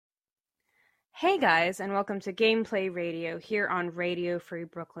Hey guys, and welcome to Gameplay Radio here on Radio Free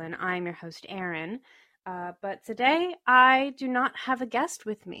Brooklyn. I'm your host, Aaron. But today I do not have a guest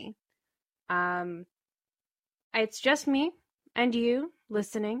with me. Um, it's just me and you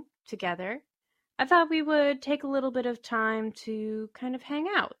listening together. I thought we would take a little bit of time to kind of hang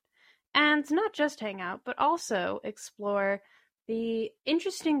out. And not just hang out, but also explore the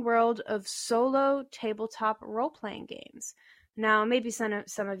interesting world of solo tabletop role playing games. Now, maybe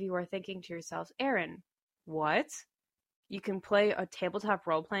some of you are thinking to yourselves, Aaron, what? You can play a tabletop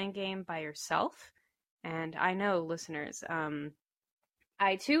role playing game by yourself? And I know, listeners,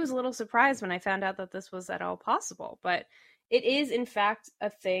 I too was a little surprised when I found out that this was at all possible, but it is in fact a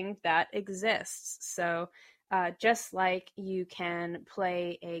thing that exists. So, just like you can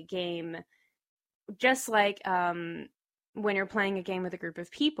play a game, just like when you're playing a game with a group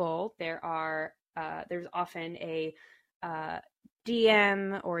of people, there's often a uh,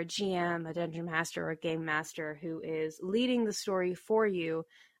 DM or a GM, a dungeon master or a game master who is leading the story for you.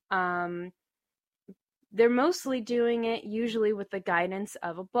 Um, they're mostly doing it usually with the guidance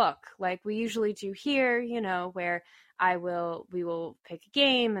of a book, like we usually do here, where we will pick a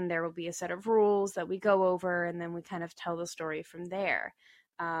game and there will be a set of rules that we go over and then we kind of tell the story from there.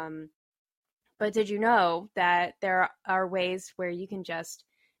 Um, but did you know that there are ways where you can just,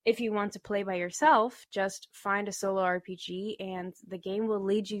 if you want to play by yourself, just find a solo RPG and the game will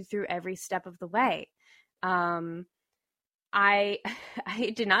lead you through every step of the way. Um, I I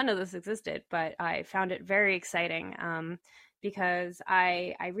did not know this existed, but I found it very exciting because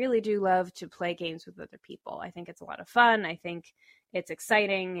I really do love to play games with other people. I think it's a lot of fun. I think it's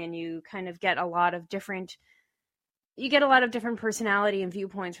exciting, and you kind of get a lot of different personality and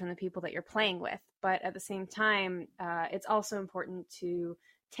viewpoints from the people that you're playing with. But at the same time, it's also important to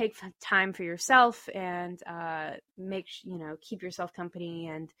take time for yourself and keep yourself company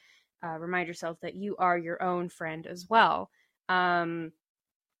and remind yourself that you are your own friend as well. Um,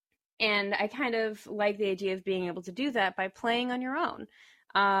 and I kind of like the idea of being able to do that by playing on your own.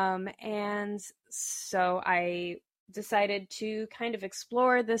 And so I decided to kind of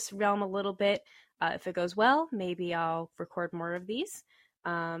explore this realm a little bit. If it goes well, maybe I'll record more of these.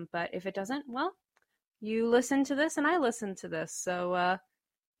 But if it doesn't, well, you listen to this and I listen to this. So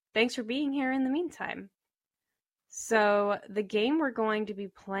thanks for being here in the meantime. So, the game we're going to be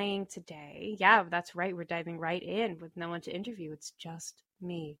playing today, yeah, that's right, we're diving right in with no one to interview. It's just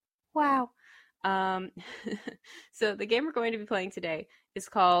me. Wow. Um, so, the game we're going to be playing today is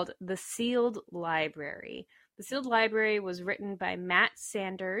called The Sealed Library. The Sealed Library was written by Matt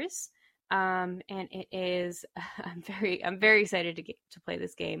Sanders, and it is. I'm very excited to play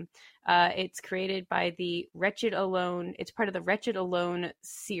this game. It's created by the Wretched Alone. It's part of the Wretched Alone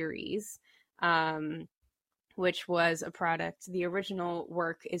series. Which was a product. The original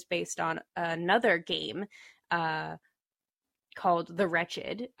work is based on another game uh, called The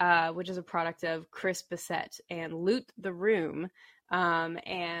Wretched, which is a product of Chris Bissett and Loot the Room.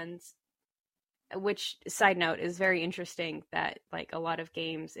 And which, side note, is very interesting that like a lot of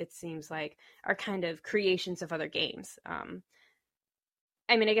games, it seems like, are kind of creations of other games.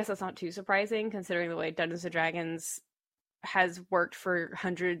 I mean, I guess that's not too surprising considering the way Dungeons and Dragons has worked for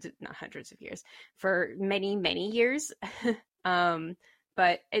not hundreds of years, for many, many years. um,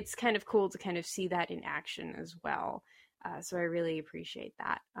 but it's kind of cool to kind of see that in action as well. So I really appreciate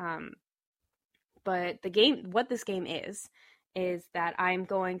that. But what this game is that I'm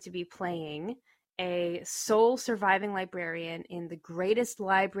going to be playing a sole surviving librarian in the greatest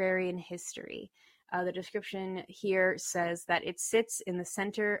library in history. The description here says that it sits in the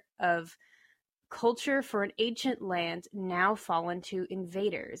center of culture for an ancient land now fallen to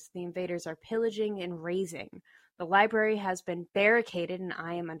invaders. The invaders are pillaging and razing. The library has been barricaded and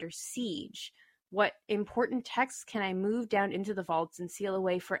I am under siege. What important texts can I move down into the vaults and seal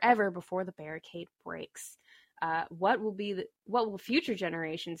away forever before the barricade breaks? What will future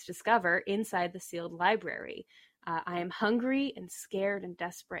generations discover inside the sealed library? I am hungry and scared and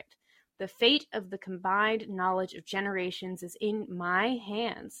desperate. The fate of the combined knowledge of generations is in my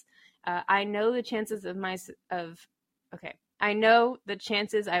hands. I know the chances I know the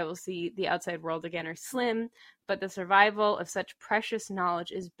chances I will see the outside world again are slim, but the survival of such precious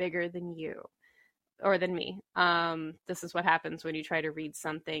knowledge is bigger than you or than me. This is what happens when you try to read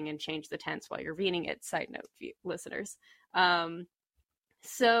something and change the tense while you're reading it. Side note, listeners.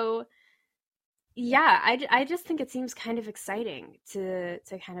 So yeah, I just think it seems kind of exciting to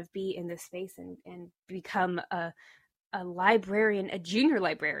kind of be in this space and become a librarian, a junior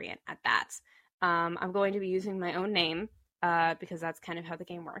librarian at that. I'm going to be using my own name because that's kind of how the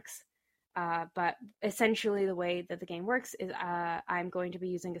game works. But essentially, the way that the game works is I'm going to be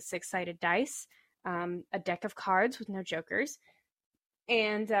using a six-sided dice, a deck of cards with no jokers,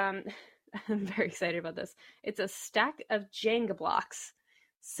 and I'm very excited about this. It's a stack of Jenga blocks.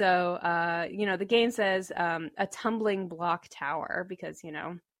 So, the game says a tumbling block tower because,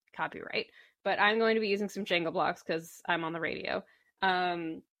 copyright. But I'm going to be using some Jenga blocks because I'm on the radio.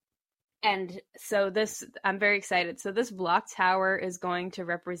 Um, and so I'm very excited. So this block tower is going to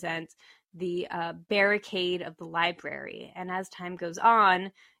represent the barricade of the library. And as time goes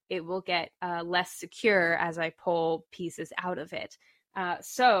on, it will get less secure as I pull pieces out of it.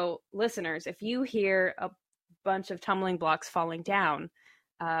 So, listeners, if you hear a bunch of tumbling blocks falling down,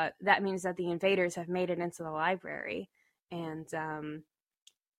 that means that the invaders have made it into the library and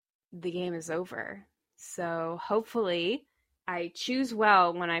the game is over. So, hopefully, I choose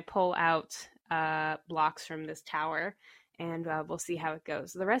well when I pull out blocks from this tower, and we'll see how it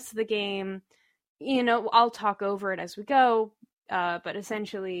goes. The rest of the game, I'll talk over it as we go, but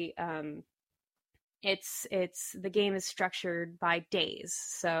essentially, it's the game is structured by days,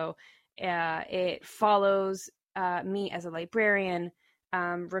 so it follows me as a librarian,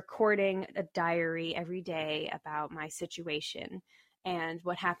 recording a diary every day about my situation. And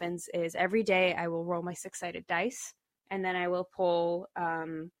what happens is every day I will roll my six-sided dice, and then I will pull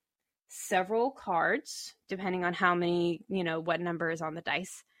several cards depending on how many, what number is on the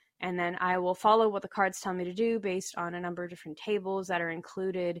dice. And then I will follow what the cards tell me to do based on a number of different tables that are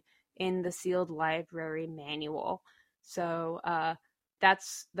included in the sealed library manual. So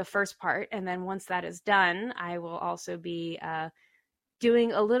that's the first part. And then once that is done, I will also be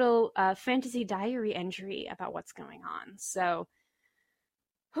doing a little fantasy diary entry about what's going on. So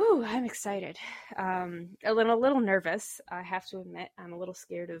I'm excited. A little nervous, I have to admit. I'm a little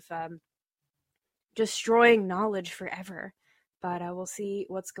scared of destroying knowledge forever, but we'll see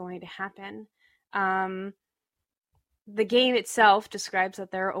what's going to happen. The game itself describes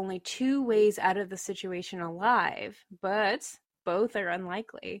that there are only two ways out of the situation alive, but both are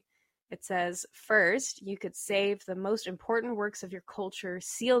unlikely. It says, first, you could save the most important works of your culture,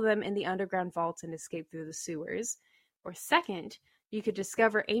 seal them in the underground vaults, and escape through the sewers. Or second, you could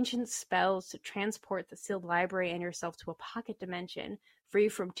discover ancient spells to transport the sealed library and yourself to a pocket dimension, free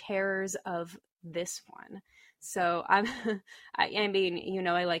from terrors of this one. So I mean,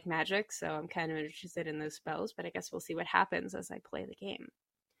 I like magic, so I'm kind of interested in those spells, but I guess we'll see what happens as I play the game.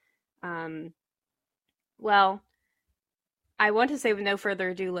 Well, I want to say with no further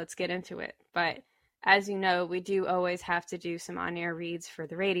ado, let's get into it. But as you know, we do always have to do some on-air reads for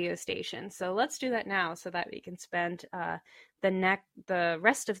the radio station. So let's do that now so that we can spend the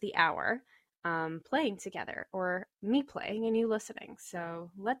rest of the hour playing together, or me playing and you listening. So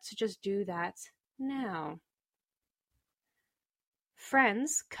let's just do that now.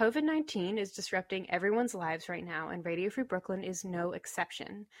 Friends, COVID-19 is disrupting everyone's lives right now, and Radio Free Brooklyn is no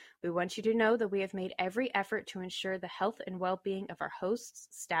exception. We want you to know that we have made every effort to ensure the health and well-being of our hosts,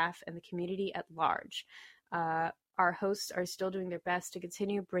 staff, and the community at large. Our hosts are still doing their best to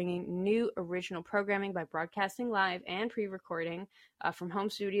continue bringing new original programming by broadcasting live and pre-recording from home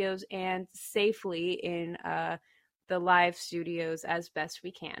studios and safely in the live studios as best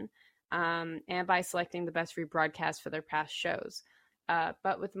we can, and by selecting the best rebroadcast for their past shows.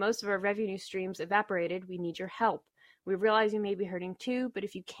 But with most of our revenue streams evaporated, we need your help. We realize you may be hurting too, but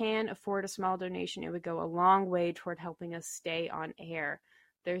if you can afford a small donation, it would go a long way toward helping us stay on air.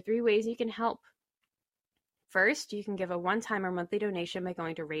 There are 3 ways you can help. First, you can give a one-time or monthly donation by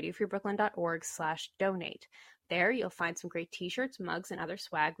going to radiofreebrooklyn.org/donate. There, you'll find some great t-shirts, mugs, and other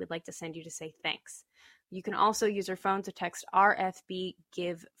swag we'd like to send you to say thanks. You can also use your phone to text RFB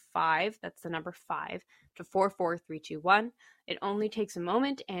Give 5, that's the number 5, to 44321. It only takes a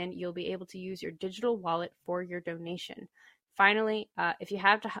moment, and you'll be able to use your digital wallet for your donation. Finally, if you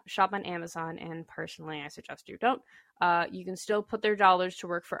have to shop on Amazon, and personally I suggest you don't, you can still put their dollars to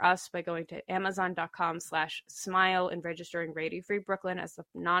work for us by going to amazon.com/smile and registering Radio Free Brooklyn as the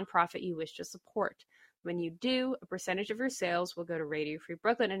nonprofit you wish to support. When you do, a percentage of your sales will go to Radio Free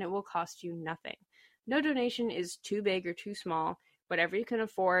Brooklyn, and it will cost you nothing. No donation is too big or too small. Whatever you can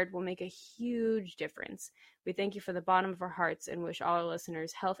afford will make a huge difference. We thank you from the bottom of our hearts and wish all our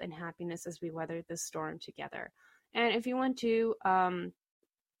listeners health and happiness as we weather this storm together. And if you want to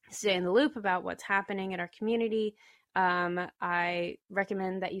stay in the loop about what's happening in our community, I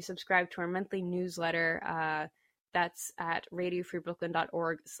recommend that you subscribe to our monthly newsletter. That's at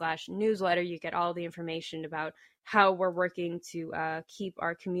radiofreebrooklyn.org/newsletter. You get all the information about how we're working to keep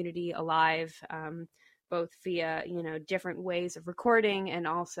our community alive, both via, different ways of recording and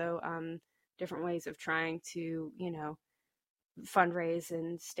also different ways of trying to, fundraise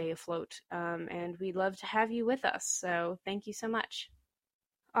and stay afloat. And we'd love to have you with us. So thank you so much.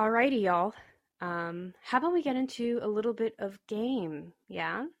 Alrighty, y'all. How about we get into a little bit of game?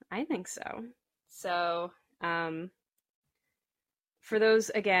 Yeah, I think so. So, for those,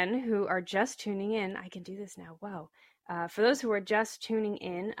 again, who are just tuning in, I can do this now. Whoa. For those who are just tuning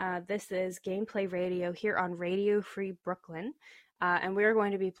in, this is Gameplay Radio here on Radio Free Brooklyn. And we're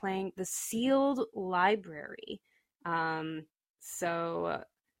going to be playing The Sealed Library. So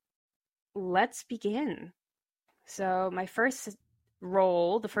let's begin. So my first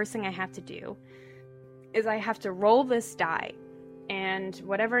roll, the first thing I have to do is I have to roll this die. And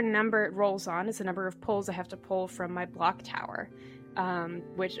whatever number it rolls on is the number of pulls I have to pull from my block tower.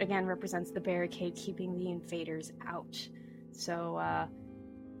 Which again represents the barricade keeping the invaders out. So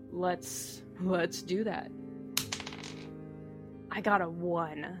let's do that. I got a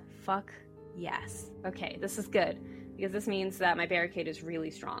 1. Fuck yes. Okay, this is good because this means that my barricade is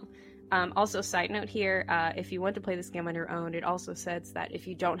really strong. Also, side note here, if you want to play this game on your own, it also says that if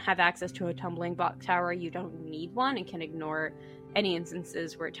you don't have access to a tumbling block tower, you don't need one and can ignore any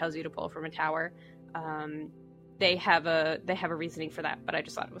instances where it tells you to pull from a tower. They have a reasoning for that, but I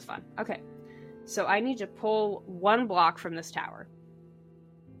just thought it was fun. Okay, so I need to pull 1 block from this tower.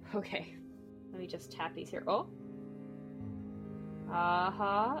 Okay, let me just tap these here. Oh,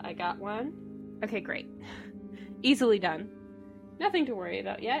 I got one. Okay, great. Easily done. Nothing to worry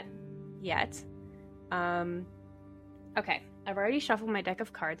about yet. Okay, I've already shuffled my deck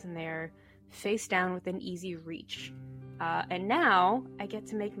of cards and they're face down within easy reach. And now I get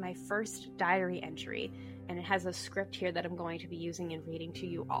to make my first diary entry. And it has a script here that I'm going to be using and reading to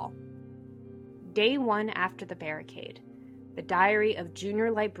you all. Day 1 after the barricade. The diary of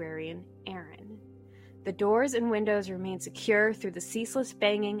junior librarian Aaron. The doors and windows remain secure through the ceaseless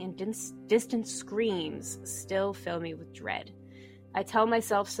banging and distant screams still fill me with dread. I tell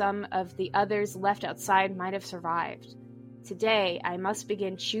myself some of the others left outside might have survived. Today, I must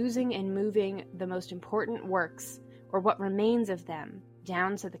begin choosing and moving the most important works, or what remains of them,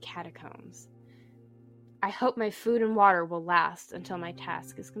 down to the catacombs. I hope my food and water will last until my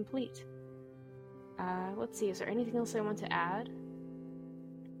task is complete. Let's see, is there anything else I want to add?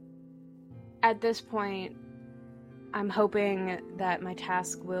 At this point, I'm hoping that my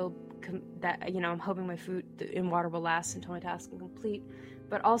task will, I'm hoping my food and water will last until my task is complete.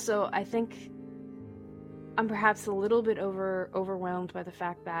 But also, I think I'm perhaps a little bit overwhelmed by the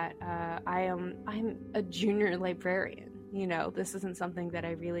fact that I'm a junior librarian. This isn't something that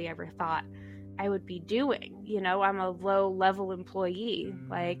I really ever thought I would be doing. I'm a low-level employee.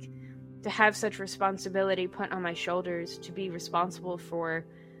 Like, to have such responsibility put on my shoulders, to be responsible for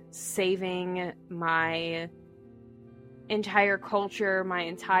saving my entire culture, my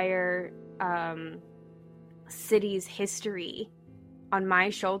entire city's history on my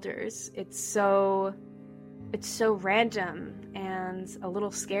shoulders. It's so random and a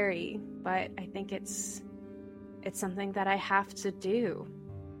little scary, but I think it's something that I have to do.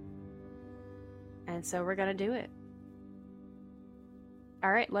 And so we're going to do it.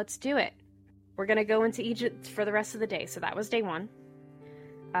 All right, let's do it. We're going to go into Egypt for the rest of the day. So that was day 1.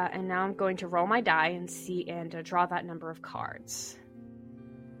 And now I'm going to roll my die and draw that number of cards.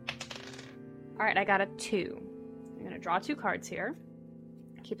 All right, I got a 2. I'm going to draw 2 cards here.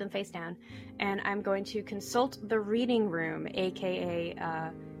 Keep them face down. And I'm going to consult the reading room,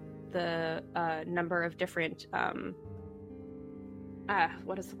 aka the number of different,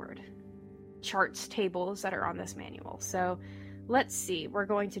 what is the word? Charts, tables that are on this manual. So let's see. We're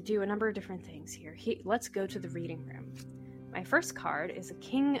going to do a number of different things here. Let's go to the reading room. My first card is a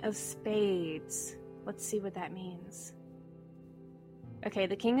King of Spades. Let's see what that means. Okay,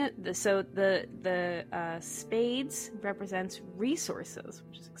 the spades represents resources,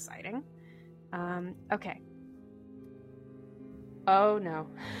 which is exciting. Okay. Oh no.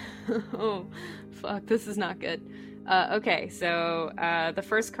 Oh, fuck, this is not good. Okay, so the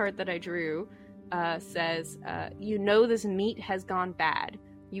first card that I drew says, you know this meat has gone bad.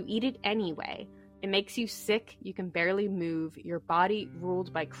 You eat it anyway. It makes you sick, you can barely move, your body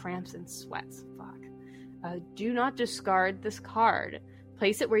ruled by cramps and sweats. Fuck. Do not discard this card.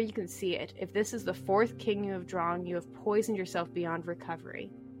 Place it where you can see it. If this is the 4th king you have drawn, you have poisoned yourself beyond recovery.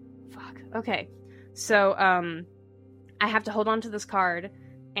 Fuck. Okay. So, I have to hold on to this card,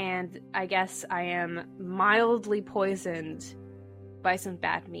 and I guess I am mildly poisoned by some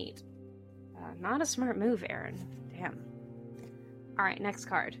bad meat. Not a smart move, Aaron. Damn. Alright, next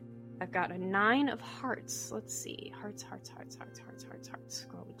card. I've got a 9 of hearts. Let's see. Hearts.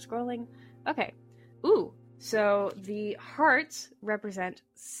 Scrolling. Okay. Ooh. So the hearts represent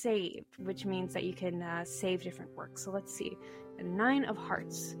save, which means that you can save different works. So let's see. The 9 of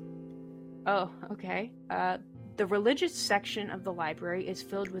Hearts. Oh, okay. The religious section of the library is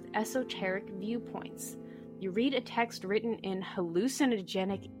filled with esoteric viewpoints. You read a text written in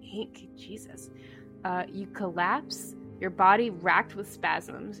hallucinogenic ink. Jesus. You collapse, your body racked with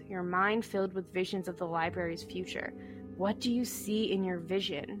spasms, your mind filled with visions of the library's future. What do you see in your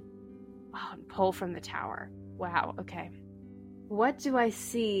vision? Oh, pull from the tower. Wow, okay. What do I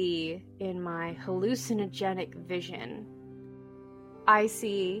see in my hallucinogenic vision? I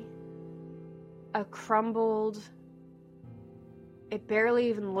see a crumbled... It barely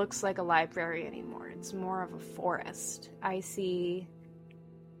even looks like a library anymore. It's more of a forest. I see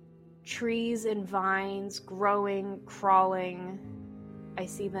trees and vines growing, crawling. I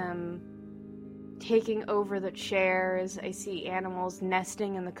see them taking over the chairs. I see animals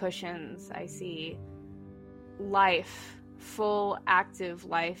nesting in the cushions. I see life, full active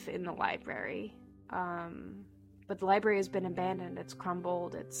life in the library. But the library has been abandoned. It's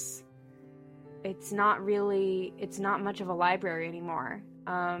crumbled. It's not much of a library anymore.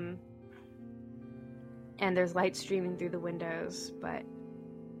 And there's light streaming through the windows, but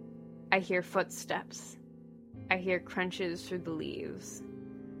I hear footsteps. I hear crunches through the leaves.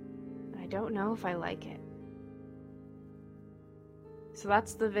 I don't know if I like it. So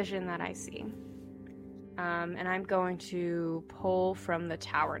that's the vision that I see. And I'm going to pull from the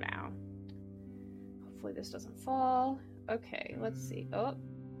tower now. Hopefully this doesn't fall. Okay, let's see. Oh,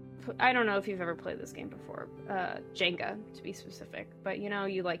 I don't know if you've ever played this game before. Jenga, to be specific. But, you know,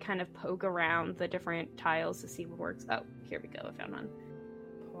 you, like, kind of poke around the different tiles to see what works. Oh, here we go. I found one.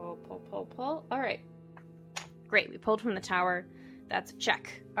 Pull. All right. Great. We pulled from the tower. That's a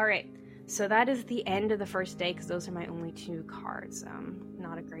check. All right. So that is the end of the first day, because those are my only 2 cards.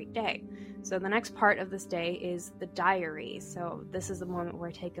 Not a great day. So the next part of this day is the diary. So this is the moment where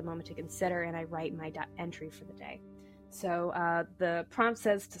I take a moment to consider and I write my entry for the day. So the prompt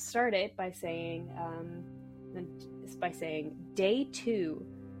says to start it by saying, Day 2,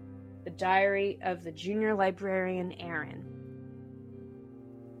 the diary of the junior librarian Aaron.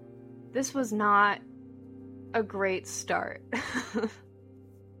 This was not a great start.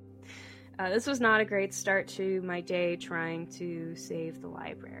 This was not a great start to my day trying to save the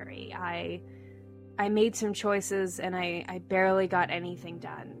library. I made some choices and I barely got anything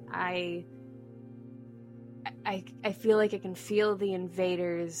done. I feel like I can feel the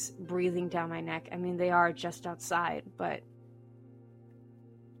invaders breathing down my neck. I mean, they are just outside, but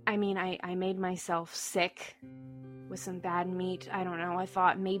I mean, I made myself sick with some bad meat. I don't know. I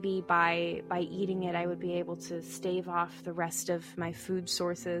thought maybe by eating it, I would be able to stave off the rest of my food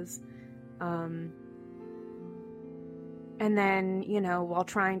sources. And then, you know, while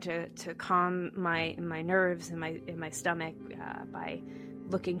trying to calm my nerves and my stomach by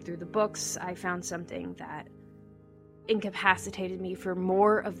looking through the books, I found something that incapacitated me for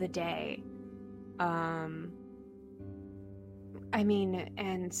more of the day. And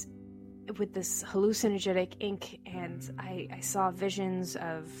with this hallucinogenic ink, and I saw visions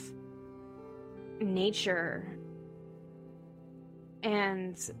of nature,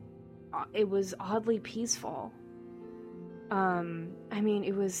 and it was oddly peaceful.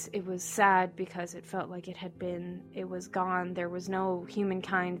 It was sad because it felt like it was gone. There was no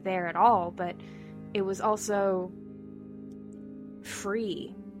humankind there at all, but it was also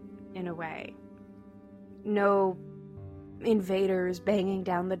free in a way. No invaders banging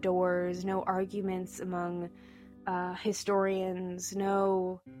down the doors, no arguments among historians,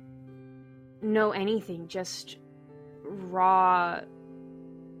 no anything, just raw,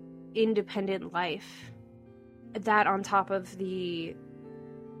 independent life. That on top of the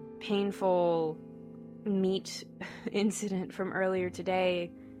painful meat incident from earlier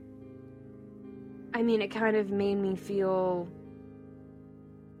today, I mean, it kind of made me feel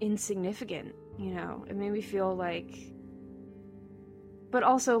insignificant, you know? It made me feel like... But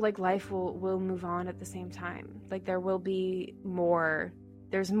also, like, life will move on at the same time. Like, there will be more.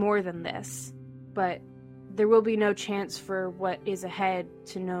 There's more than this. But there will be no chance for what is ahead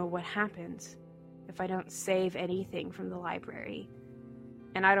to know what happens if I don't save anything from the library.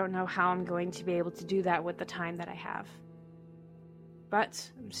 And I don't know how I'm going to be able to do that with the time that I have. But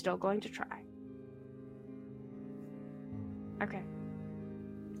I'm still going to try. Okay.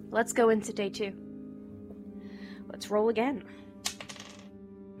 Let's go into day 2. Let's roll again.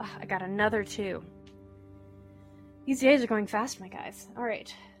 I got another 2. These days are going fast, my guys.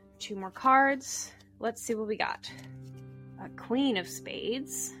 Alright. 2 more cards. Let's see what we got. A Queen of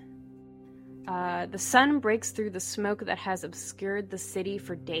Spades. The sun breaks through the smoke that has obscured the city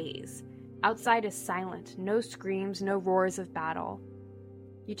for days. Outside is silent, no screams, no roars of battle.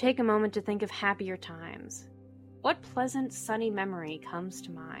 You take a moment to think of happier times. What pleasant, sunny memory comes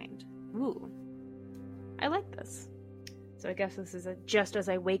to mind? Ooh, I like this. So I guess this is just as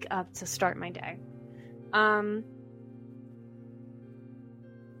I wake up to start my day. And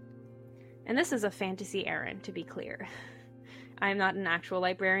this is a fantasy errand, to be clear. I'm not an actual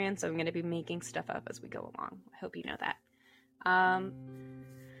librarian, so I'm going to be making stuff up as we go along. I hope you know that. I'm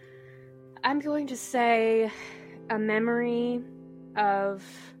going to say a memory of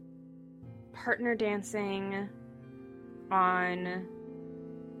partner dancing on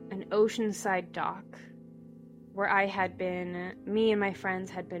an oceanside dock where me and my friends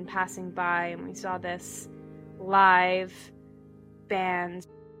had been passing by, and we saw this live band.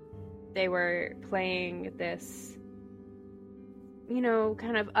 They were playing this,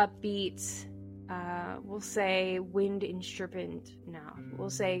 kind of upbeat, we'll say wind instrument, we'll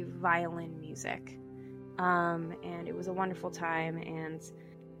say violin music. And it was a wonderful time, and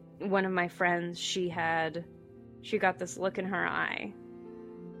one of my friends, she got this look in her eye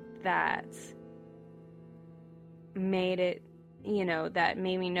that made me know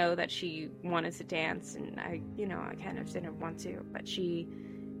that she wanted to dance, and I kind of didn't want to, but she,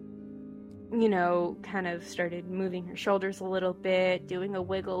 kind of started moving her shoulders a little bit, doing a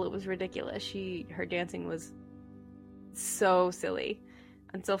wiggle. It was ridiculous. Her dancing was so silly,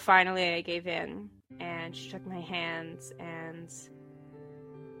 until finally I gave in, and she took my hands and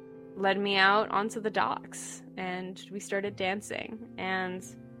led me out onto the docks, and we started dancing, and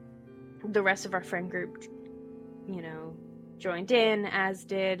the rest of our friend group, joined in, as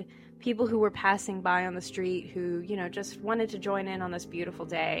did people who were passing by on the street who, just wanted to join in on this beautiful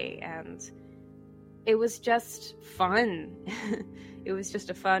day, and it was just fun. It was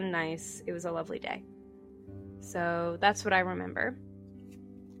just it was a lovely day. So that's what I remember.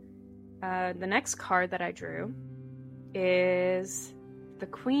 The next card that I drew is the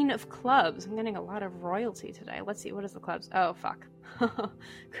Queen of Clubs. I'm getting a lot of royalty today. Let's see, what is the clubs? Oh, fuck.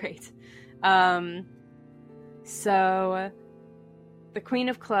 Great. So the Queen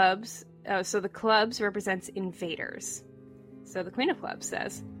of Clubs, so the clubs represents invaders. So the Queen of Clubs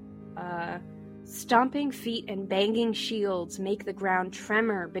says, stomping feet and banging shields make the ground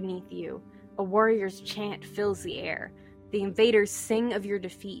tremor beneath you. A warrior's chant fills the air. The invaders sing of your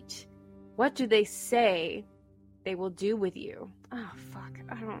defeat. What do they say they will do with you? Oh, fuck.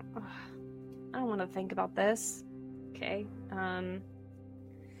 I don't want to think about this. Okay.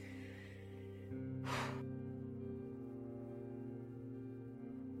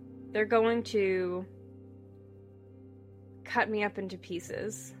 They're going to cut me up into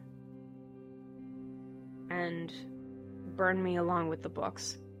pieces and burn me along with the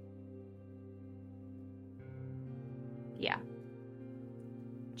books. Yeah.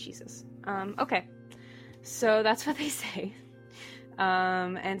 Jesus. Okay. So that's what they say.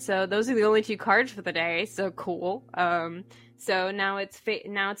 And so those are the only two cards for the day. So cool. So now it's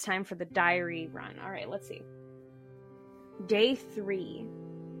time for the diary run. All right, let's see. Day 3.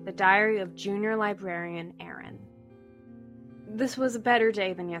 The Diary of Junior Librarian Aaron. This was a better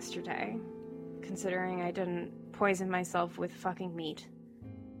day than yesterday, considering I didn't poison myself with fucking meat.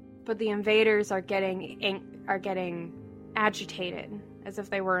 But the invaders are getting agitated, as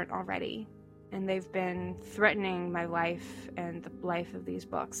if they weren't already, and they've been threatening my life and the life of these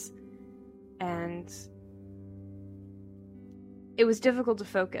books. And it was difficult to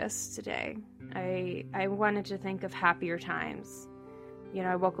focus today. I wanted to think of happier times.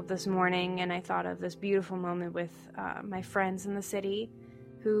 I woke up this morning and I thought of this beautiful moment with my friends in the city,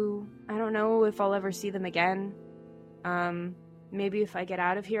 who I don't know if I'll ever see them again. Maybe if I get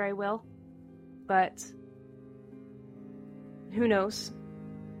out of here I will, but who knows?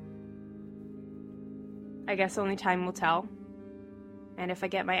 I guess only time will tell. And if I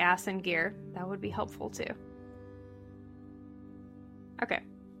get my ass in gear, that would be helpful too. Okay,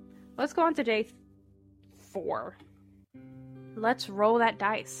 let's go on to day 4. Let's roll that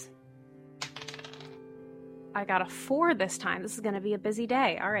dice. I got a 4 this time. This is going to be a busy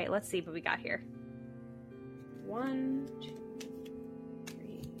day. All right, let's see what we got here. 1, 2,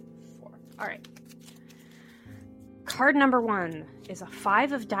 3, 4. All right. Card number 1 is a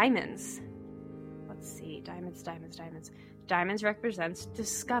 5 of diamonds. Let's see. Diamonds. Diamonds represents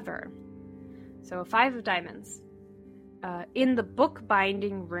discover. So a 5 of diamonds. In the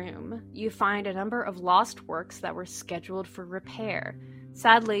bookbinding room, you find a number of lost works that were scheduled for repair.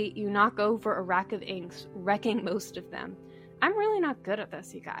 Sadly, you knock over a rack of inks, wrecking most of them. I'm really not good at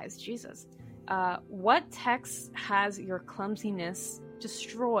this, you guys. Jesus. What text has your clumsiness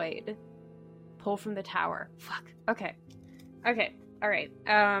destroyed? Pull from the tower. Fuck. Okay. Alright.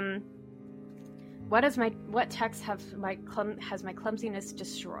 what text has my clumsiness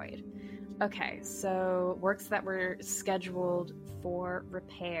destroyed? Okay, so works that were scheduled for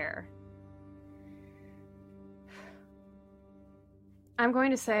repair. I'm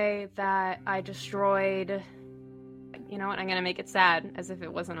going to say that I destroyed... You know what? I'm going to make it sad, as if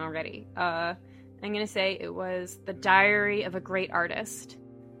it wasn't already. I'm going to say it was The Diary of a Great Artist.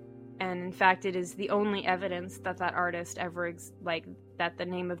 And in fact, it is the only evidence that that artist ever... that the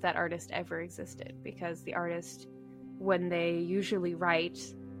name of that artist ever existed. Because the artist, when they usually write,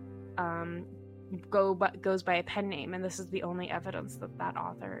 goes by a pen name. And this is the only evidence that that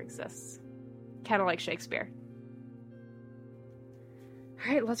author exists. Kind of like Shakespeare.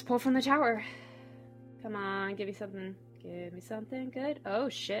 Alright, let's pull from the tower. Come on, give me something. Give me something good. Oh,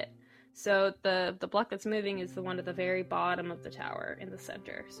 shit. So the block that's moving is the one at the very bottom of the tower in the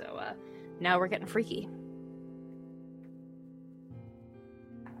center. So now we're getting freaky.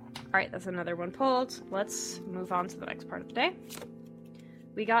 Alright, that's another one pulled. Let's move on to the next part of the day.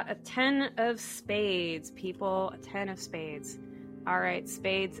 We got a 10 of spades, people. A 10 of spades. Alright,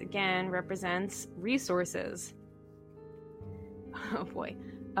 spades, again, represents resources. Oh, boy.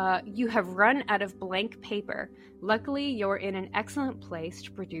 You have run out of blank paper. Luckily, you're in an excellent place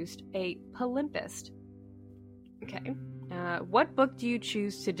to produce a palimpsest. Okay. What book do you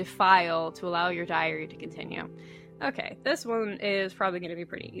choose to defile to allow your diary to continue? Okay, this one is probably going to be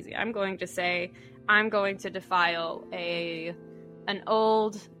pretty easy. I'm going to say I'm going to defile an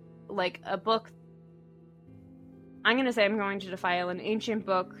old, a book. I'm going to say I'm going to defile an ancient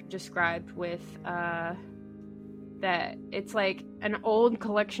book described with, that it's like an old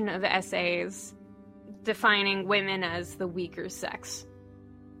collection of essays defining women as the weaker sex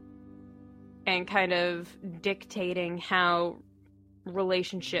and kind of dictating how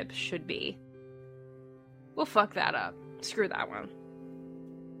relationships should be. We'll fuck that up. Screw that one.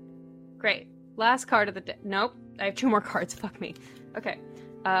 Great. Last card of the day. Nope. I have 2 more cards. Fuck me. Okay.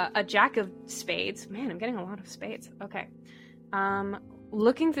 A jack of spades. Man, I'm getting a lot of spades. Okay.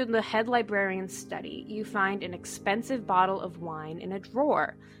 Looking through the head librarian's study, you find an expensive bottle of wine in a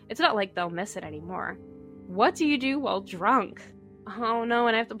drawer. It's not like they'll miss it anymore. What do you do while drunk? Oh no,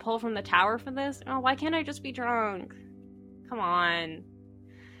 and I have to pull from the tower for this? Oh, why can't I just be drunk? Come on.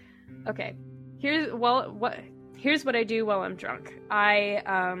 Okay. Here's what I do while I'm drunk.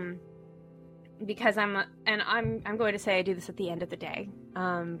 Because I'm going to say I do this at the end of the day,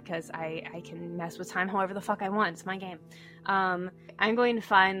 because I can mess with time however the fuck I want. It's my game. I'm going to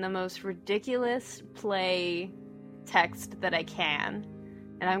find the most ridiculous play text that I can,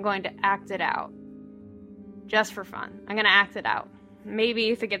 and I'm going to act it out. Just for fun. I'm going to act it out. Maybe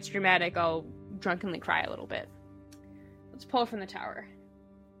if it gets dramatic, I'll drunkenly cry a little bit. Let's pull from the tower.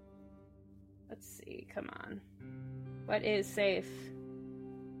 Let's see, come on. What is safe?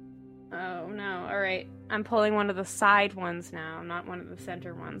 Oh no, alright. I'm pulling one of the side ones now, not one of the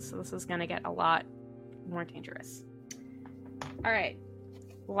center ones, so this is gonna get a lot more dangerous. Alright,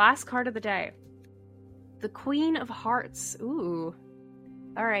 last card of the day. The Queen of Hearts. Ooh.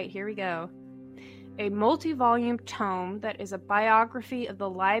 Alright, here we go. A multi-volume tome that is a biography of the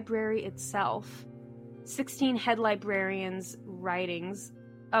library itself. 16 head librarians' writings.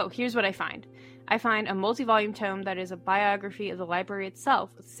 Oh, here's what I find. I find a multi-volume tome that is a biography of the library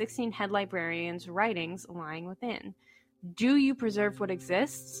itself, with 16 head librarians' writings lying within. Do you preserve what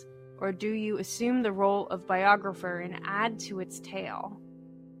exists, or do you assume the role of biographer and add to its tale?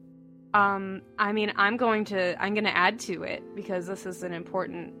 I'm gonna add to it, because this is an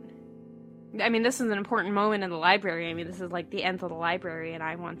important moment in the library. I mean, this is like the end of the library, and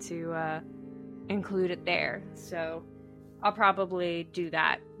I want to include it there. So I'll probably do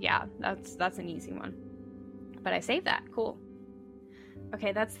that. Yeah, that's an easy one. But I saved that. Cool.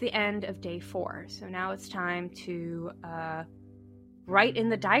 Okay, that's the end of day 4. So now it's time to write in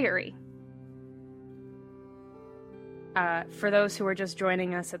the diary. For those who are just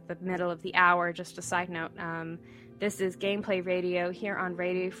joining us at the middle of the hour, just a side note, this is Gameplay Radio here on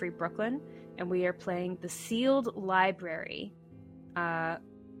Radio Free Brooklyn, and we are playing The Sealed Library,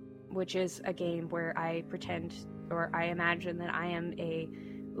 which is a game where I pretend, or I imagine that I am a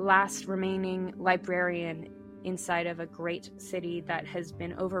last remaining librarian inside of a great city that has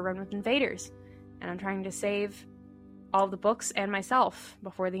been overrun with invaders. And I'm trying to save all the books and myself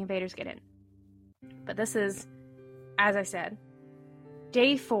before the invaders get in. But this is, as I said,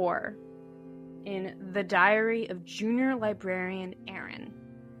 day 4 in the diary of junior librarian Aaron.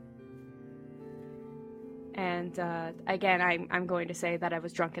 And again, I'm going to say that I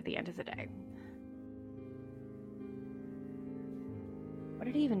was drunk at the end of the day. What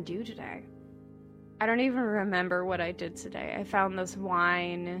did I even do today? I don't even remember what I did today. I found this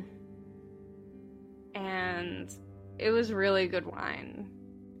wine. and it was really good wine.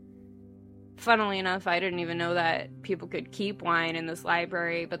 Funnily enough, I didn't even know that people could keep wine in this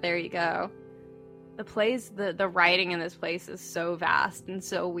library, but there you go. The writing in this place is so vast and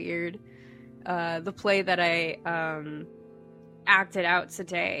so weird. The play that I acted out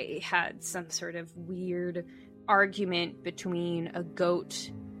today had some sort of weird argument between a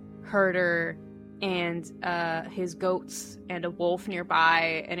goat herder and his goats and a wolf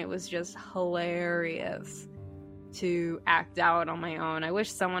nearby, and it was just hilarious to act out on my own. I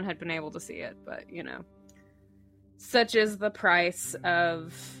wish someone had been able to see it, but such is the price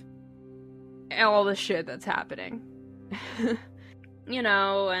of all the shit that's happening.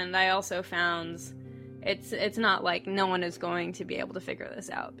 And I also found it's not like no one is going to be able to figure this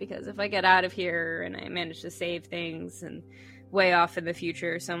out, because if I get out of here and I manage to save things, and way off in the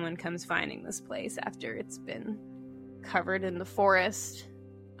future someone comes finding this place after it's been covered in the forest,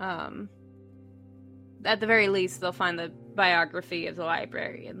 at the very least they'll find the biography of the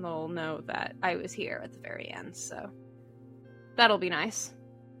library and they'll know that I was here at the very end, so that'll be nice.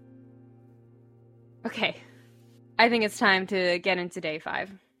 Okay, I think it's time to get into day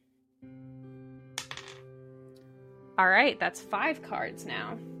 5. Alright, that's 5 cards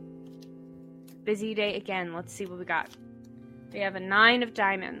now. Busy day again. Let's see what we got. We have a 9 of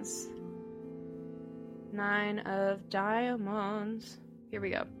diamonds. 9 of diamonds. Here we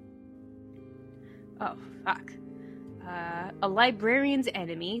go. Oh, fuck. A librarian's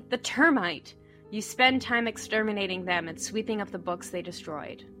enemy, the termite. You spend time exterminating them and sweeping up the books they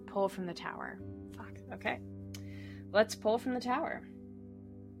destroyed. Pull from the tower. Fuck, okay. Let's pull from the tower.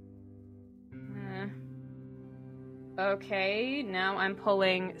 Okay, now I'm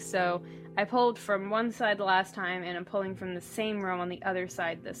pulling, so I pulled from one side the last time, and I'm pulling from the same row on the other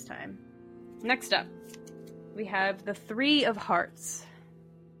side this time. Next up, we have the 3 of Hearts.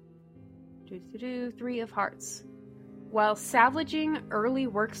 3 of Hearts. While salvaging early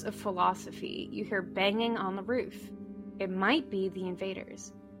works of philosophy, you hear banging on the roof. It might be the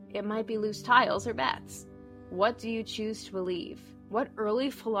invaders. It might be loose tiles or bats. What do you choose to believe? What early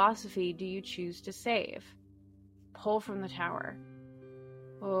philosophy do you choose to save? Pull from the tower.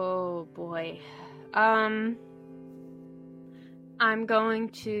 Oh boy. I'm probably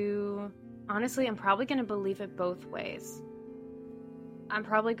going to believe it both ways. I'm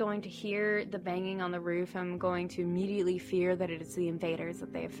probably going to hear the banging on the roof. I'm going to immediately fear that it is the invaders,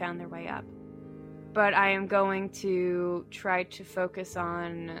 that they have found their way up. But I am going to try to focus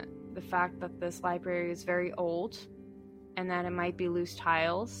on the fact that this library is very old and that it might be loose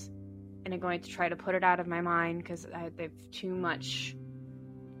tiles. And I'm going to try to put it out of my mind because they've too much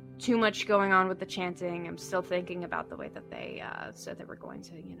going on with the chanting. I'm still thinking about the way that they said they were going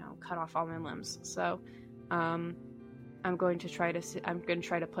to, cut off all my limbs. So, I'm going to try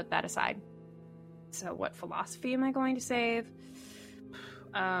to put that aside. So, what philosophy am I going to save?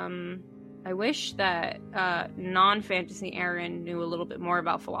 I wish that non-fantasy Aaron knew a little bit more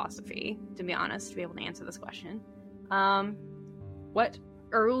about philosophy, to be honest, to be able to answer this question. What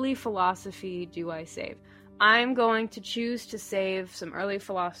early philosophy do I save? I'm going to choose to save some early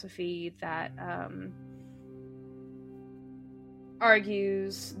philosophy that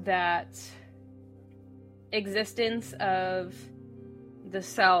argues that existence of the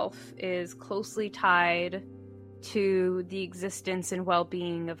self is closely tied to the existence and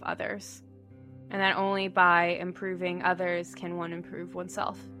well-being of others, and that only by improving others can one improve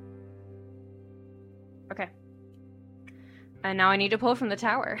oneself. Okay. And now I need to pull from the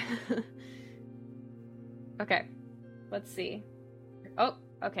tower. Okay. Let's see. Oh,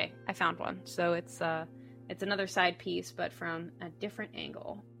 okay. I found one. So it's another side piece, but from a different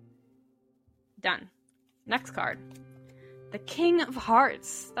angle. Done. Next card. The King of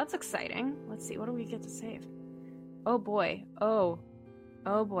Hearts. That's exciting. Let's see. What do we get to save? Oh boy. Oh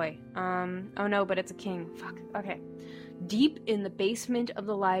boy. Oh no, but it's a king. Fuck. Okay. Deep in the basement of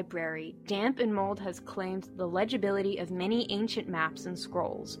the library, damp and mold has claimed the legibility of many ancient maps and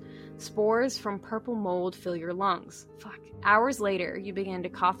scrolls. Spores from purple mold fill your lungs. Fuck. Hours later, you begin to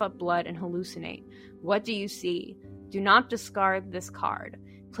cough up blood and hallucinate. What do you see? Do not discard this card.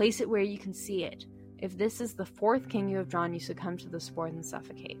 Place it where you can see it. If this is the 4th king you have drawn, you succumb to the spores and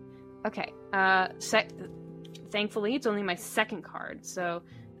suffocate. Okay. Thankfully, it's only my 2nd card, so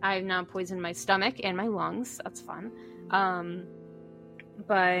I've now poisoned my stomach and my lungs. That's fun.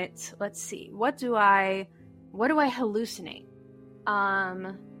 But let's see. What do I hallucinate?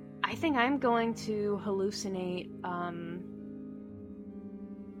 I think I'm going to hallucinate,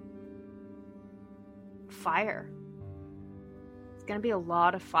 fire. It's gonna be a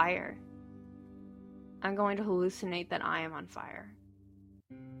lot of fire. I'm going to hallucinate that I am on fire.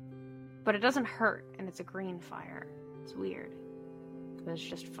 But it doesn't hurt, and it's a green fire. It's weird. But it's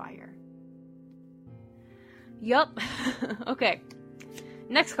just fire. Yup. Okay.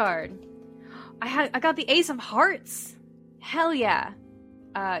 Next card. I got the Ace of Hearts. Hell yeah.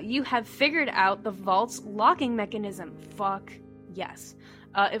 You have figured out the vault's locking mechanism. Fuck yes.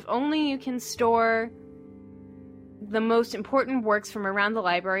 If only you can store the most important works from around the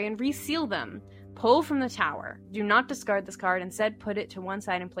library and reseal them. Pull from the tower. Do not discard this card. Instead, put it to one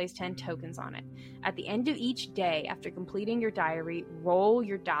side and place 10 tokens on it. At the end of each day, after completing your diary, roll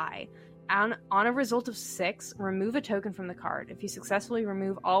your die. On a result of 6, remove a token from the card. If you successfully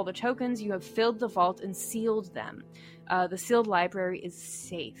remove all the tokens, you have filled the vault and sealed them. The sealed library is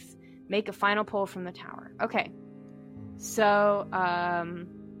safe. Make a final pull from the tower. Okay. So,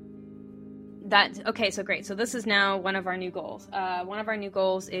 so great. So this is now one of our new goals. One of our new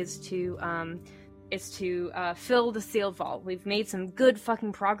goals is to fill the sealed vault. We've made some good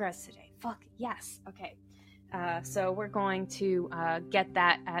fucking progress today. Fuck yes. Okay. So we're going to get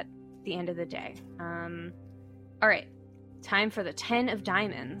that at the end of the day. All right. Time for the 10 of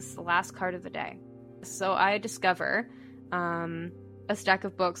diamonds, the last card of the day. So I discover a stack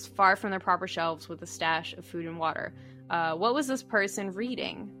of books far from their proper shelves with a stash of food and water. What was this person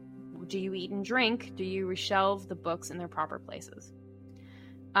reading? Do you eat and drink? Do you reshelve the books in their proper places?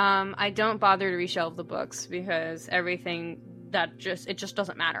 I don't bother to reshelve the books because everything it just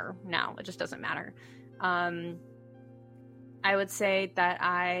doesn't matter now. It just doesn't matter. I would say that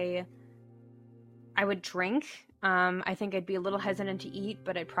I would drink. I think I'd be a little hesitant to eat,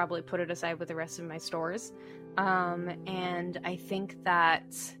 but I'd probably put it aside with the rest of my stores. And I think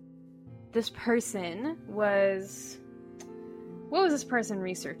that this person was... What was this person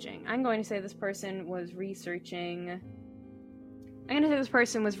researching? I'm going to say this person was researching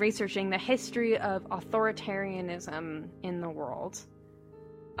the history of authoritarianism in the world.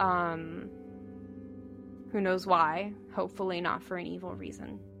 Who knows why? Hopefully not for an evil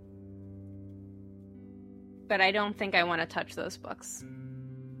reason. But I don't think I want to touch those books.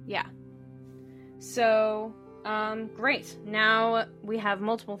 Yeah. So, great. Now we have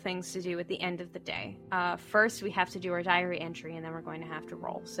multiple things to do at the end of the day. First, we have to do our diary entry, and then we're going to have to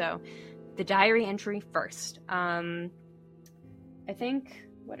roll. So, the diary entry first. I think,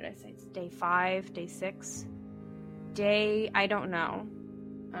 what did I say? It's day 5, day 6. I don't know.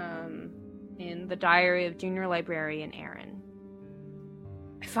 In the diary of junior librarian Aaron.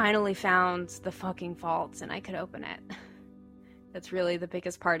 I finally found the fucking vault, and I could open it. That's really the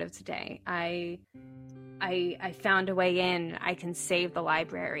biggest part of today. I found a way in. I can save the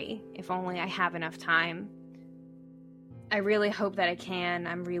library, if only I have enough time. I really hope that I can.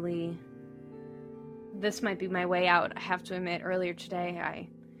 This might be my way out. I have to admit, earlier today,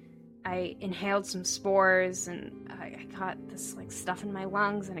 I inhaled some spores, and I got this stuff in my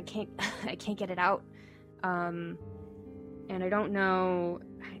lungs, and I can't get it out. And I don't know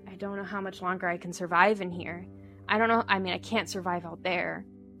how much longer I can survive in here. I don't know. I mean, I can't survive out there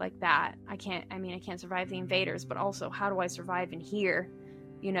like that. I can't survive the invaders, but also, how do I survive in here?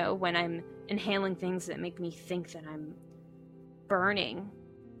 When I'm inhaling things that make me think that I'm burning.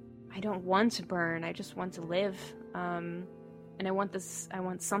 I don't want to burn. I just want to live. And I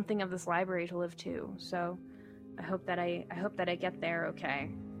want something of this library to live too. So I hope that I get there okay.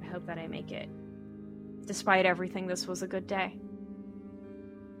 I hope that I make it. Despite everything, this was a good day.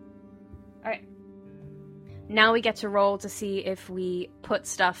 Alright. Now we get to roll to see if we put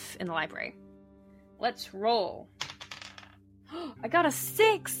stuff in the library. Let's roll. I got a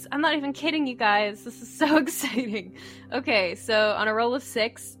 6! I'm not even kidding, you guys. This is so exciting. Okay, so on a roll of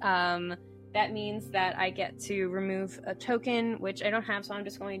 6, that means that I get to remove a token, which I don't have, so I'm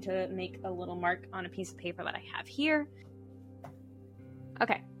just going to make a little mark on a piece of paper that I have here.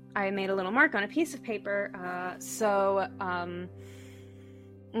 Okay, I made a little mark on a piece of paper,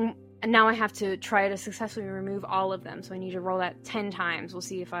 and now I have to try to successfully remove all of them, so I need to roll that 10 times. We'll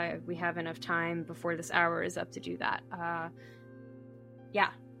see if we have enough time before this hour is up to do that.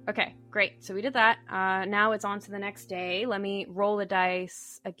 Yeah. Okay, great. So we did that. Now it's on to the next day. Let me roll the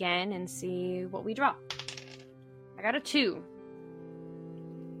dice again and see what we draw. I got a 2.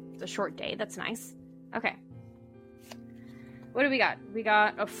 It's a short day. That's nice. Okay. What do we got? We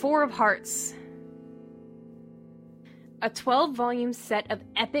got a 4 of hearts. A 12-volume set of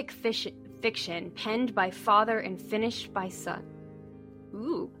epic fiction penned by father and finished by son.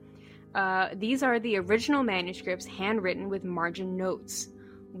 Ooh. These are the original manuscripts, handwritten with margin notes.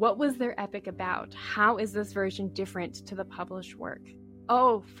 What was their epic about? How is this version different to the published work?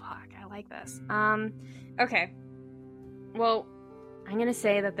 Oh, fuck. I like this. Okay. Well, I'm gonna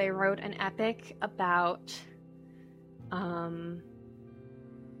say that they wrote an epic about,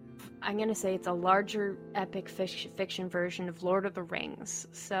 I'm going to say it's a larger epic fiction version of Lord of the Rings.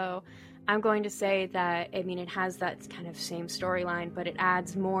 So I'm going to say that, I mean, it has that kind of same storyline, but it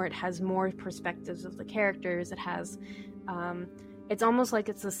adds more. It has more perspectives of the characters. It has, it's almost like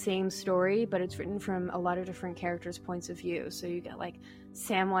it's the same story, but it's written from a lot of different characters' points of view. So you get like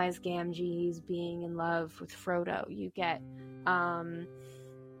Samwise Gamgee's being in love with Frodo. You get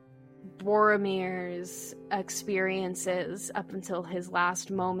Boromir's experiences up until his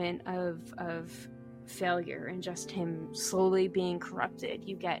last moment of failure and just him slowly being corrupted.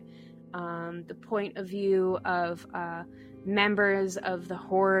 You get the point of view of members of the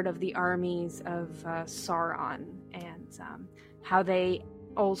horde of the armies of Sauron, and how they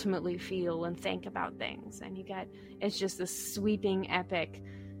ultimately feel and think about things. And you get, it's just this sweeping epic,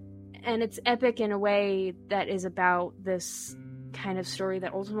 and it's epic in a way that is about this kind of story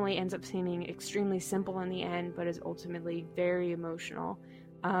that ultimately ends up seeming extremely simple in the end, but is ultimately very emotional.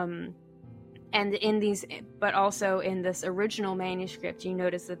 And in these, but also in this original manuscript, you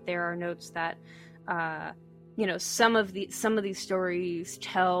notice that there are notes that, you know, some of these stories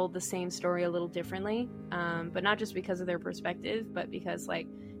tell the same story a little differently, but not just because of their perspective, but because like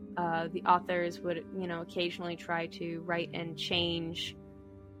the authors would, you know, occasionally try to write and change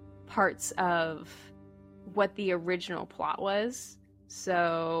parts of what the original plot was.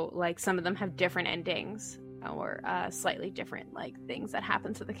 So like some of them have different endings, or slightly different like things that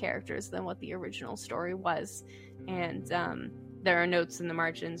happen to the characters than what the original story was. And there are notes in the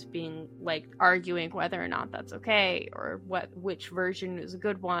margins being like arguing whether or not that's okay, or which version is a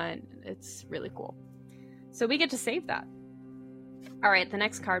good one. It's really cool. So we get to save that. All right, the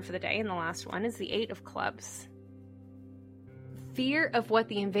next card for the day and the last one is the 8 of Clubs. Fear of what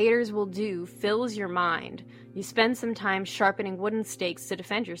the invaders will do fills your mind. You spend some time sharpening wooden stakes to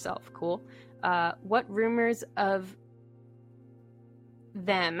defend yourself. Cool. What rumors of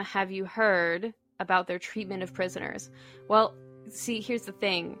them have you heard about their treatment of prisoners? Well, see, here's the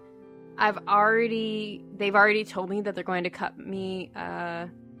thing. They've already told me that they're going to cut me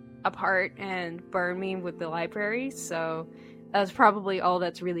apart and burn me with the library, so that's probably all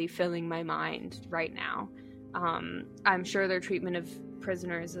that's really filling my mind right now. I'm sure their treatment of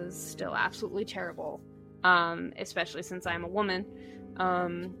prisoners is still absolutely terrible, especially since I'm a woman.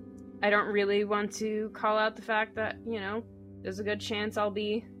 I don't really want to call out the fact that, you know, there's a good chance I'll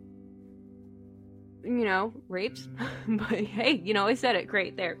be, you know, raped. But hey, you know, I said it.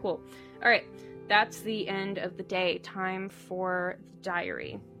 Great. There. Cool. All right. That's the end of the day. Time for the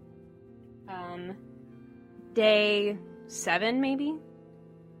diary. Day 7, maybe,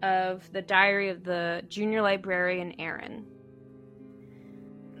 of the diary of the junior librarian Aaron.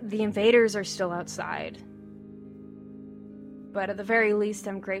 The invaders are still outside. But at the very least,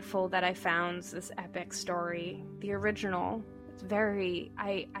 I'm grateful that I found this epic story. The original, it's very...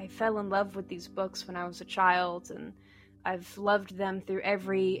 I fell in love with these books when I was a child, and I've loved them through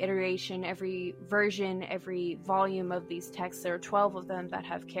every iteration, every version, every volume of these texts. There are 12 of them that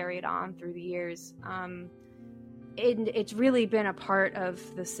have carried on through the years. It's really been a part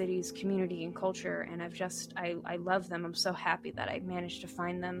of the city's community and culture, and I love them. I'm so happy that I managed to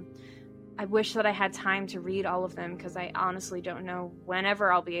find them. I wish that I had time to read all of them, because I honestly don't know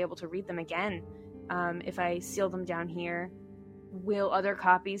whenever I'll be able to read them again. If I seal them down here, will other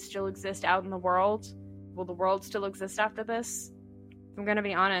copies still exist out in the world? Will the world still exist after this? If I'm gonna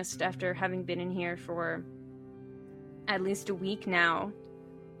be honest, after having been in here for at least a week now,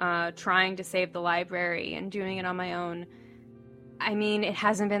 trying to save the library and doing it on my own, I mean, it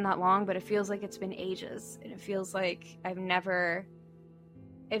hasn't been that long, but it feels like it's been ages. And it feels like I've never...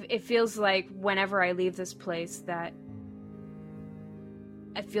 It feels like whenever I leave this place that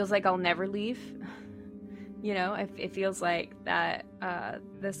it feels like I'll never leave. You know, it feels like that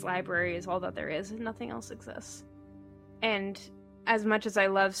this library is all that there is and nothing else exists. And as much as I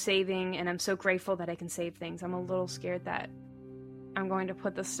love saving and I'm so grateful that I can save things, I'm a little scared that I'm going to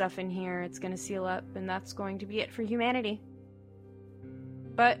put this stuff in here, it's going to seal up, and that's going to be it for humanity.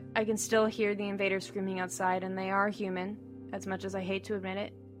 But I can still hear the invaders screaming outside, and they are human, as much as I hate to admit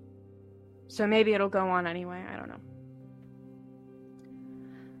it. So maybe it'll go on anyway, I don't know.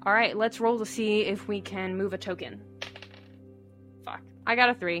 Alright, let's roll to see if we can move a token. Fuck. I got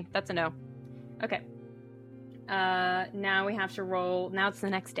a 3. That's a no. Okay. Now we have to roll. Now it's the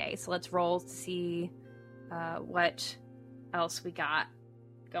next day, so let's roll to see what else we got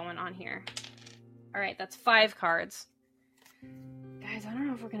going on here. Alright, that's 5 cards. Guys, I don't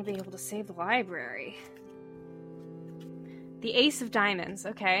know if we're going to be able to save the library. The Ace of Diamonds.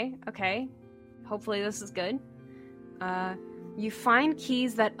 Okay. Hopefully this is good. You find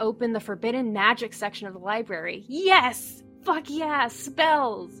keys that open the forbidden magic section of the library. Yes! Fuck yeah,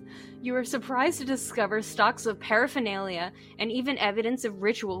 spells! You are surprised to discover stocks of paraphernalia and even evidence of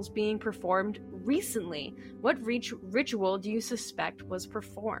rituals being performed recently. What ritual do you suspect was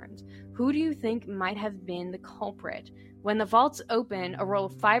performed? Who do you think might have been the culprit? When the vaults open, a roll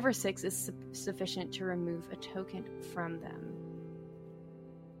of 5 or 6 is sufficient to remove a token from them.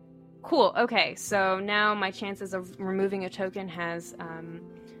 Cool, okay, so now my chances of removing a token has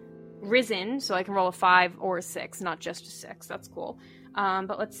risen, so I can roll a 5 or a 6, not just a 6. That's cool.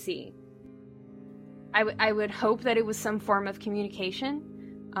 But let's see. I would hope that it was some form of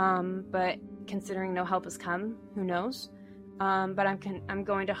communication, but considering no help has come, who knows? But I'm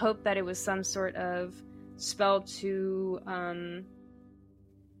going to hope that it was some sort of spell to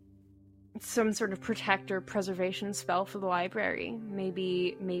some sort of protect or preservation spell for the library.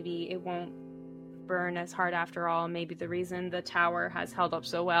 Maybe it won't burn as hard after all. Maybe the reason the tower has held up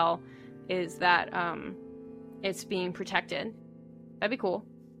so well is that it's being protected. That'd be cool.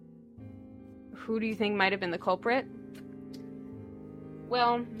 Who do you think might have been the culprit?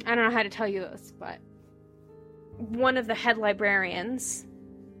 Well, I don't know how to tell you this, but one of the head librarians,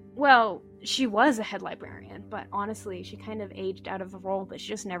 well, she was a head librarian, but honestly, she kind of aged out of the role, but she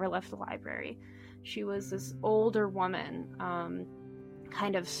just never left the library. She was this older woman,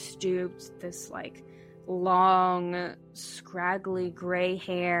 kind of stooped, this like long, scraggly gray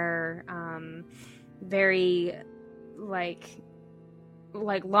hair, very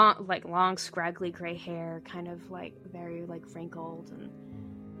long scraggly gray hair, kind of like very like wrinkled, and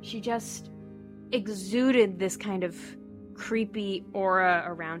she just exuded this kind of creepy aura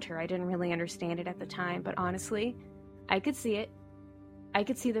around her. I didn't really understand it at the time, but honestly, I could see it. I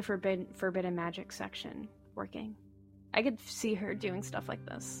could see the forbidden magic section working. I could see her doing stuff like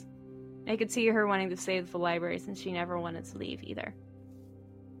this. I could see her wanting to save the library since she never wanted to leave either.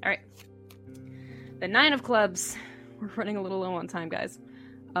 Alright. The 9 of clubs. We're running a little low on time, guys.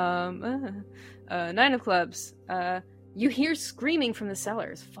 9 of clubs. You hear screaming from the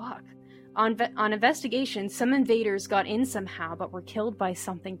cellars. Fuck. On investigation, some invaders got in somehow, but were killed by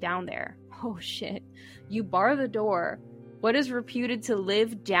something down there. Oh shit. You bar the door. What is reputed to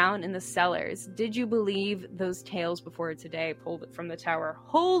live down in the cellars? Did you believe those tales before today? Pulled it from the tower.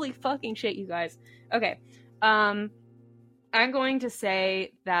 Holy fucking shit, you guys. Okay. I'm going to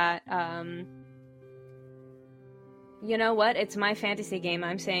say that, you know what? It's my fantasy game.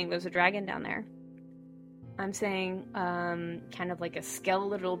 I'm saying there's a dragon down there. I'm saying, kind of like a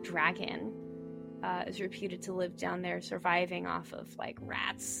skeletal dragon, is reputed to live down there, surviving off of, like,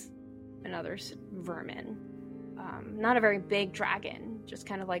 rats and other vermin. Not a very big dragon, just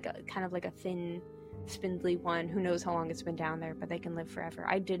kind of like a thin, spindly one. Who knows how long it's been down there, but they can live forever.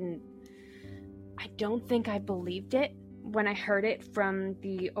 I don't think I believed it when I heard it from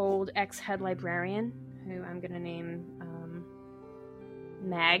the old ex-head librarian, who I'm gonna name,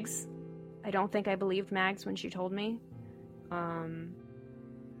 Mags. I don't think I believed Mags when she told me.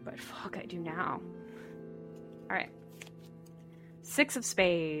 But fuck, I do now. Alright. 6 of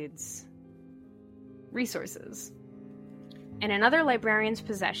spades. Resources. In another librarian's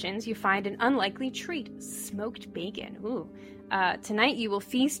possessions, you find an unlikely treat. Smoked bacon. Ooh. Tonight you will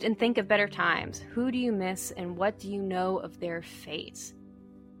feast and think of better times. Who do you miss and what do you know of their fate?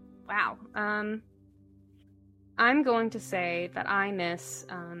 Wow. I'm going to say that I miss,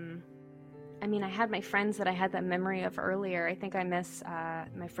 I had my friends that I had that memory of earlier. I think I miss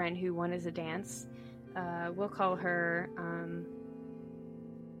my friend who wanted to dance. We'll call her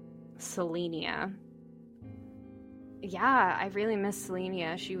Selenia. Yeah, I really miss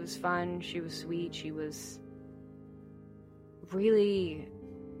Selenia. She was fun, she was sweet, she was really...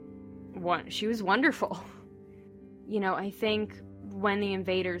 she was wonderful. You know, I think when the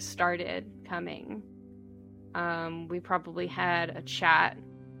invaders started coming, we probably had a chat.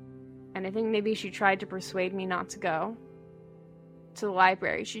 And I think maybe she tried to persuade me not to go to the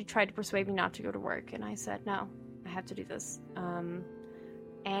library. She tried to persuade me not to go to work. And I said, no, I have to do this.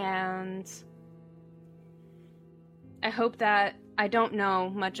 And I hope that... I don't know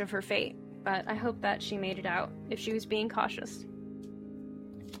much of her fate, but I hope that she made it out if she was being cautious.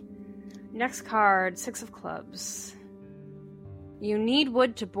 Next card, 6 of clubs. You need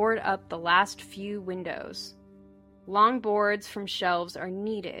wood to board up the last few windows. Long boards from shelves are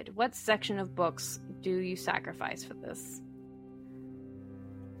needed. What section of books do you sacrifice for this?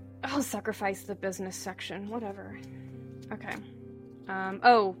 I'll sacrifice the business section. Whatever. Okay.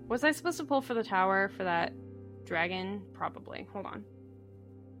 Oh, was I supposed to pull for the tower for that dragon? Probably. Hold on.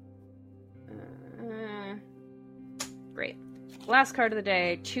 Great. Last card of the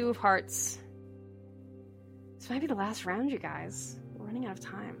day. 2 of hearts. This might be the last round, you guys. We're running out of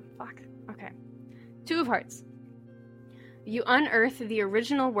time. Fuck. Okay. 2 of hearts. You unearth the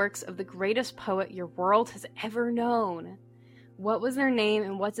original works of the greatest poet your world has ever known. What was their name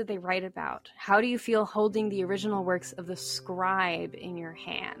and what did they write about? How do you feel holding the original works of the scribe in your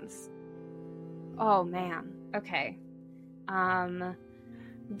hands? Oh man. Okay.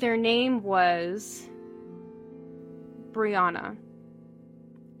 Their name was Brianna.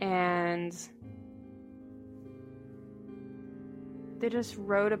 And they just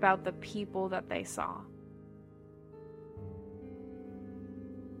wrote about the people that they saw.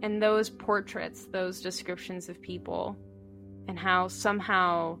 And those portraits, those descriptions of people, and how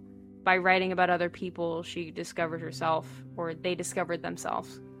somehow by writing about other people she discovered herself, or they discovered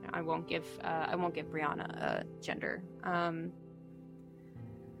themselves. I won't give Brianna a gender.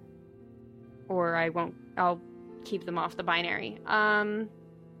 Or I'll keep them off the binary.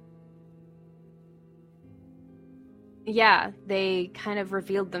 Yeah, they kind of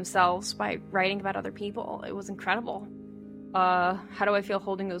revealed themselves by writing about other people. It was incredible. How do I feel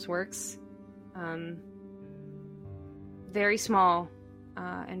holding those works? Very small,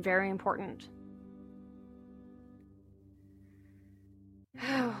 and very important.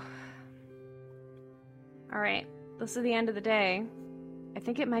 Alright, this is the end of the day. I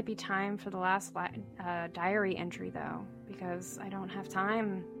think it might be time for the last diary entry, though, because I don't have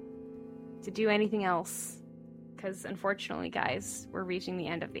time to do anything else. Because, unfortunately, guys, we're reaching the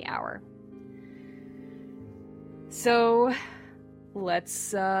end of the hour. So,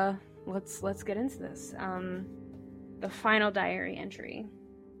 let's get into this. The final diary entry.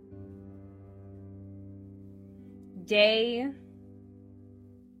 Day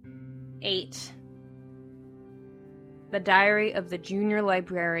 8. The diary of the junior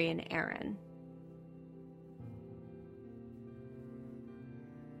librarian, Aaron.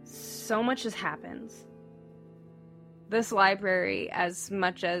 So much has happened. This library, as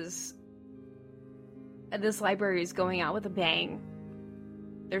much as this library is going out with a bang,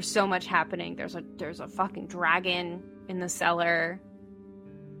 there's so much happening. There's a fucking dragon in the cellar.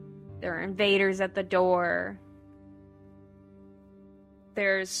 There are invaders at the door.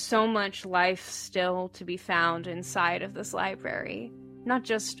 There's so much life still to be found inside of this library. Not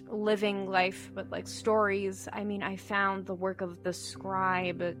just living life, but like stories. I mean, I found the work of the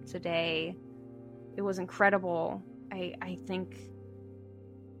scribe today. It was incredible. I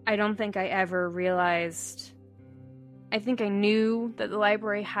don't think I ever realized. I think I knew that the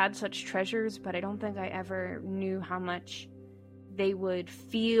library had such treasures, but I don't think I ever knew how much they would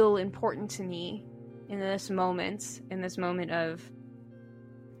feel important to me in this moment of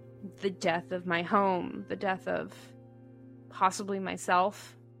the death of my home, the death of possibly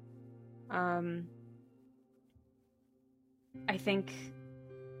myself. I think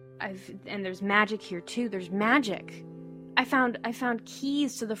and there's magic here too. There's magic. I found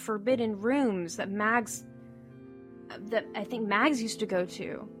keys to the forbidden rooms that I think Mags used to go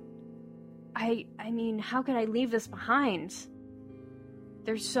to. I mean, how could I leave this behind?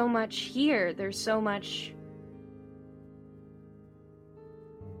 There's so much here. There's so much.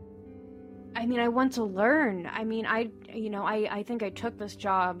 I mean, I want to learn. I mean, I think I took this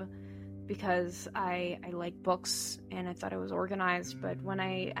job because I like books and I thought it was organized. But when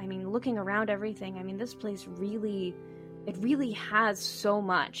looking around everything, I mean, this place really has so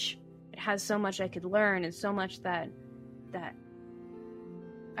much. It has so much I could learn and so much that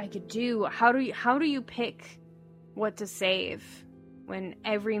I could do. How do you pick what to save when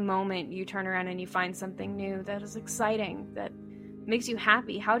every moment you turn around and you find something new that is exciting, that makes you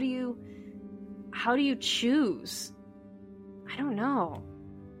happy? How do you choose? I don't know.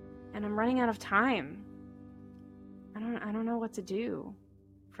 And I'm running out of time. I don't know what to do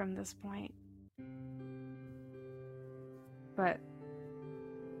from this point. But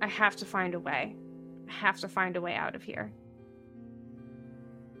I have to find a way. I have to find a way out of here.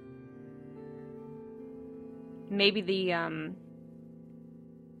 Maybe I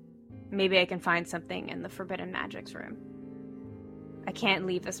can find something in the Forbidden Magics room. I can't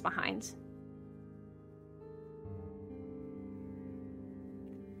leave this behind.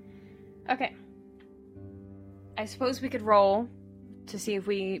 Okay. I suppose we could roll to see if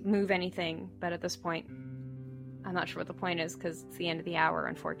we move anything, but at this point, I'm not sure what the point is because it's the end of the hour,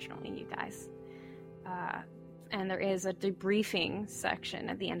 unfortunately, you guys. And there is a debriefing section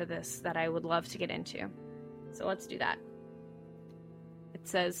at the end of this that I would love to get into. So let's do that. It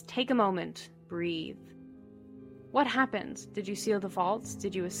says, take a moment, breathe. What happened? Did you seal the vaults?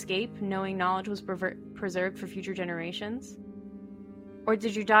 Did you escape, knowing knowledge was preserved for future generations? Or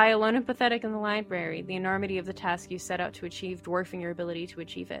did you die alone and pathetic in the library, the enormity of the task you set out to achieve dwarfing your ability to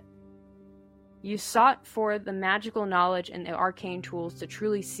achieve it? You sought for the magical knowledge and the arcane tools to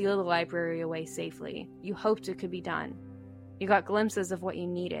truly seal the library away safely. You hoped it could be done. You got glimpses of what you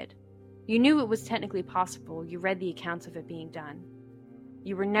needed. You knew it was technically possible. You read the accounts of it being done.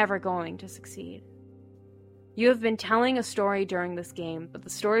 You were never going to succeed. You have been telling a story during this game, but the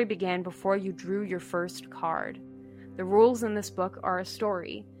story began before you drew your first card. The rules in this book are a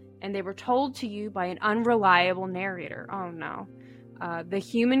story, and they were told to you by an unreliable narrator. Oh no. The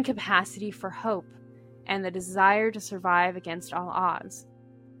human capacity for hope and the desire to survive against all odds.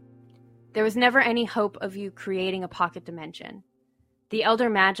 There was never any hope of you creating a pocket dimension. The Elder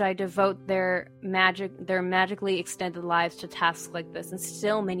Magi devote their magically extended lives to tasks like this, and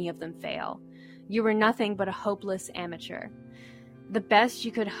still many of them fail. You were nothing but a hopeless amateur. The best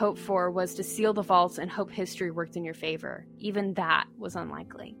you could hope for was to seal the vaults and hope history worked in your favor. Even that was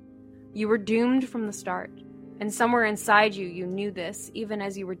unlikely. You were doomed from the start, and somewhere inside you, you knew this, even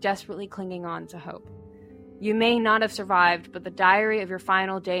as you were desperately clinging on to hope. You may not have survived, but the diary of your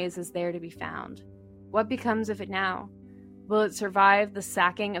final days is there to be found. What becomes of it now? Will it survive the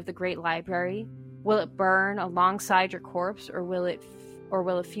sacking of the Great Library? Will it burn alongside your corpse, or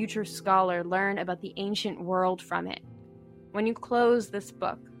will a future scholar learn about the ancient world from it? When you close this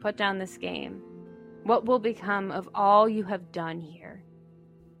book, put down this game, what will become of all you have done here?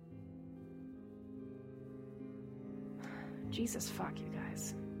 Jesus fuck, you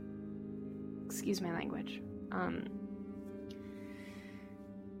guys. Excuse my language.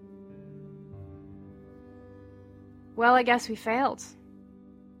 Well, I guess we failed.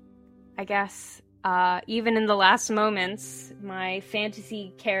 I guess, even in the last moments, my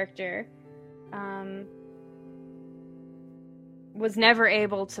fantasy character, was never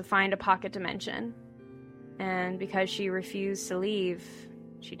able to find a pocket dimension. And because she refused to leave,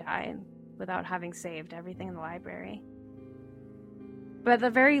 she died without having saved everything in the library. But at the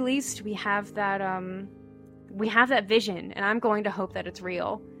very least, we have that vision, and I'm going to hope that it's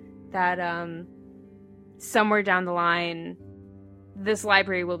real. That, somewhere down the line, this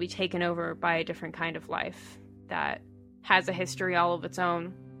library will be taken over by a different kind of life that has a history all of its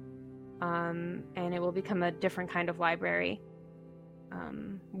own. And it will become a different kind of library.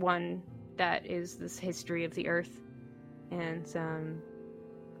 One that is this history of the earth. And,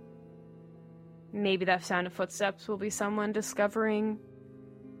 maybe that sound of footsteps will be someone discovering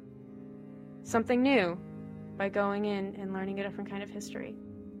something new by going in and learning a different kind of history.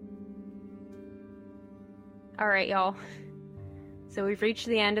 Alright, y'all. So we've reached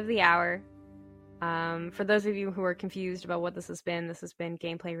the end of the hour. For those of you who are confused about what this has been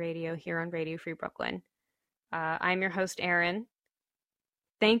Gameplay Radio here on Radio Free Brooklyn. I'm your host, Erin.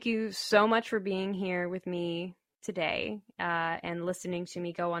 Thank you so much for being here with me today and listening to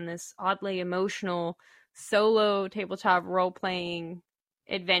me go on this oddly emotional solo tabletop role-playing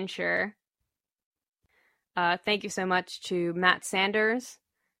adventure. Thank you so much to Matt Sanders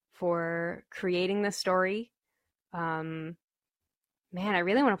for creating this story. Man, I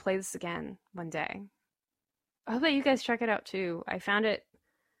really want to play this again one day. I hope that you guys check it out too. I found it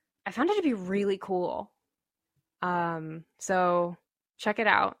to be really cool. So check it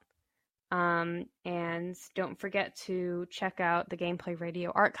out. And don't forget to check out the Gameplay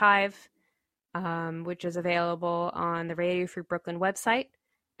Radio archive, which is available on the Radio Free Brooklyn website,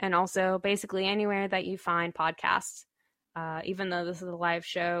 and also basically anywhere that you find podcasts. Even though this is a live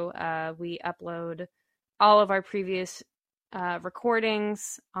show, we upload all of our previous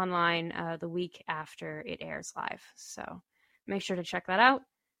recordings online the week after it airs live. So make sure to check that out.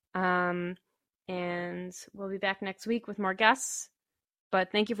 And we'll be back next week with more guests.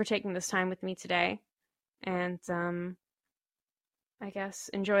 But thank you for taking this time with me today. And I guess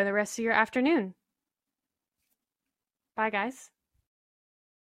enjoy the rest of your afternoon. Bye, guys.